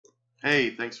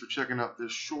Hey, thanks for checking out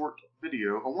this short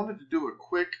video. I wanted to do a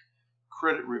quick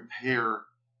credit repair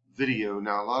video.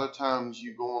 Now, a lot of times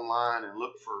you go online and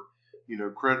look for,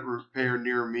 credit repair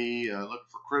near me, look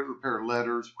for credit repair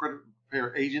letters, credit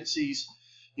repair agencies.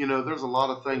 There's a lot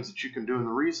of things that you can do. And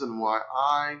the reason why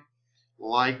I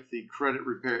like the credit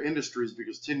repair industry is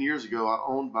because 10 years ago I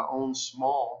owned my own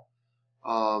small,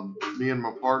 me and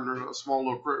my partner, a small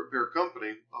little credit repair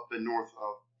company up in North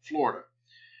Florida.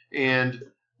 And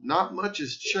not much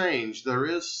has changed. There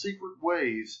is secret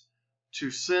ways to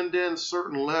send in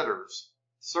certain letters,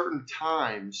 certain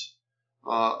times,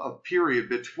 a period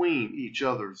between each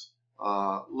other's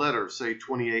letters, say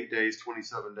 28 days,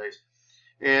 27 days.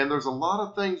 And there's a lot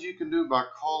of things you can do by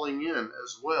calling in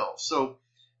as well. So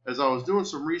as I was doing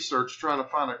some research trying to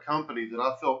find a company that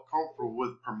I felt comfortable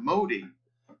with promoting,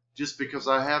 just because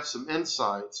I have some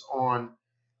insights on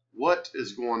what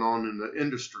is going on in the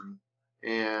industry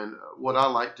and what I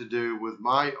like to do with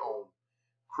my own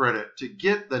credit to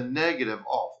get the negative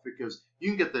off, because you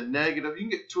can get the negative, you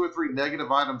can get 2 or 3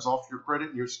 negative items off your credit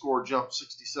and your score jumps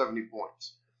 60, 70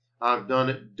 points. I've done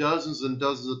it dozens and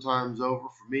dozens of times over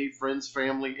for me, friends,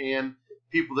 family, and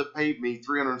people that paid me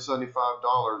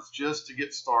 $375 just to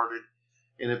get started.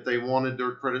 And if they wanted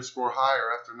their credit score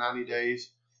higher after 90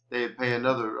 days, they'd pay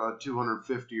another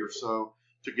 $250 or so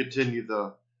to continue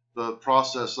the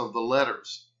process of the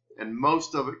letters. And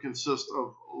most of it consists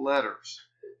of letters,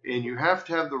 and you have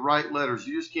to have the right letters.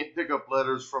 You just can't pick up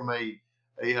letters from a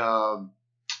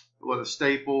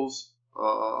Staples,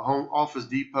 Home Office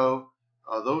Depot.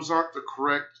 Those aren't the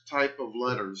correct type of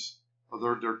letters.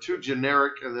 They're too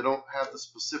generic, and they don't have the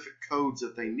specific codes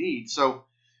that they need. So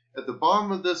at the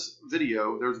bottom of this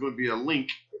video, there's going to be a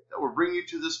link that will bring you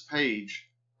to this page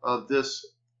of this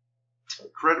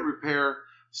credit repair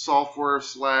software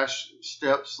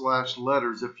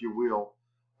 /steps/letters, if you will,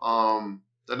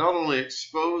 that not only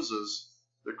exposes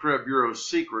the credit bureau's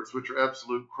secrets, which are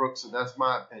absolute crooks, and that's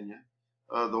my opinion.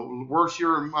 The worse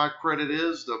my credit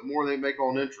is, the more they make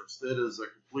on interest. It is a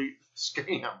complete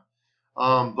scam.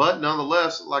 But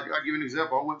nonetheless, like I give you an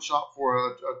example, I went and shopped for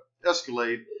a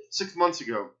Escalade 6 months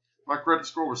ago. My credit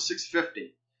score was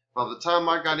 650. By the time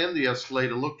I got in the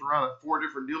Escalade and looked around at 4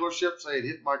 different dealerships, I had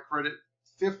hit my credit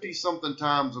 50-something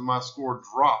times, and my score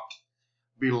dropped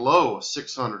below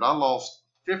 600. I lost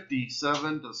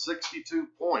 57 to 62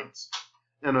 points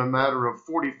in a matter of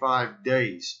 45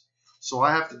 days. So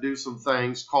I have to do some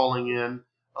things, calling in,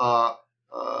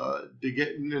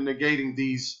 negating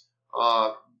these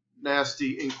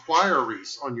nasty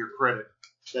inquiries on your credit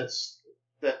that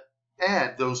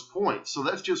add those points. So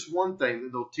that's just one thing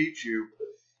that they'll teach you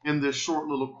in this short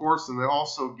little course, and they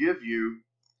also give you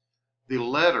the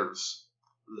letters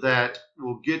that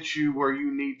will get you where you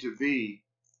need to be,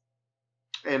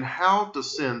 and how to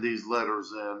send these letters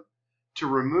in to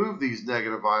remove these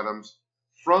negative items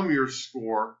from your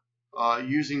score,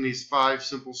 using these 5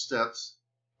 simple steps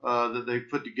that they've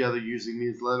put together using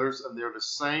these letters. And they're the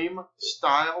same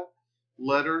style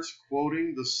letters,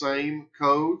 quoting the same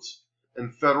codes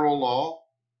and federal law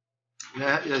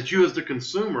that you as the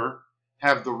consumer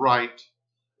have the right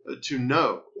to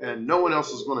know, and no one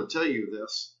else is going to tell you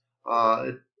this.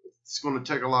 It's going to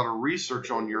take a lot of research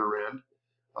on your end,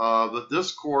 but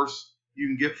this course you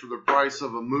can get for the price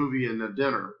of a movie and a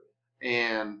dinner,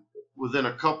 and within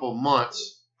a couple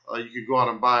months you could go out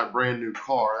and buy a brand new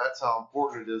car. That's how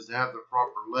important it is to have the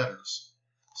proper letters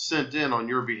sent in on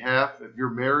your behalf. If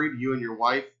you're married, you and your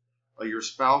wife, your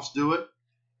spouse do it,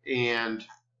 and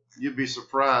you'd be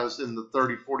surprised in the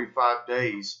 30-45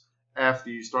 days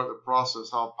after you start the process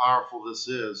how powerful this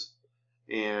is,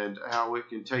 and how it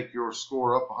can take your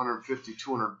score up 150,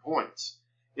 200 points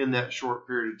in that short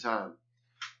period of time,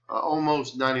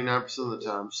 almost 99% of the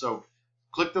time. So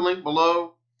click the link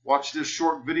below, watch this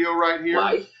short video right here.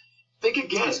 Life? Think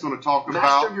again. It's going to talk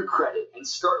Master your credit and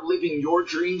start living your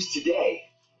dreams today.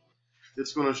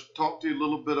 It's going to talk to you a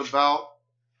little bit about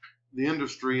the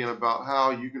industry and about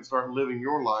how you can start living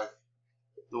your life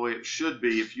the way it should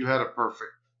be if you had a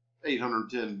perfect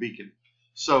 810 beacon.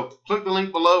 So click the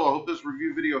link below. I hope this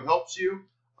review video helps you.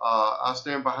 I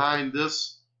stand behind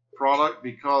this product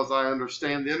because I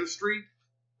understand the industry,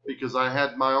 because I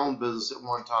had my own business at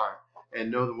one time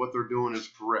and know that what they're doing is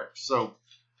correct. So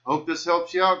I hope this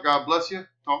helps you out. God bless you.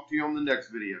 Talk to you on the next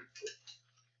video.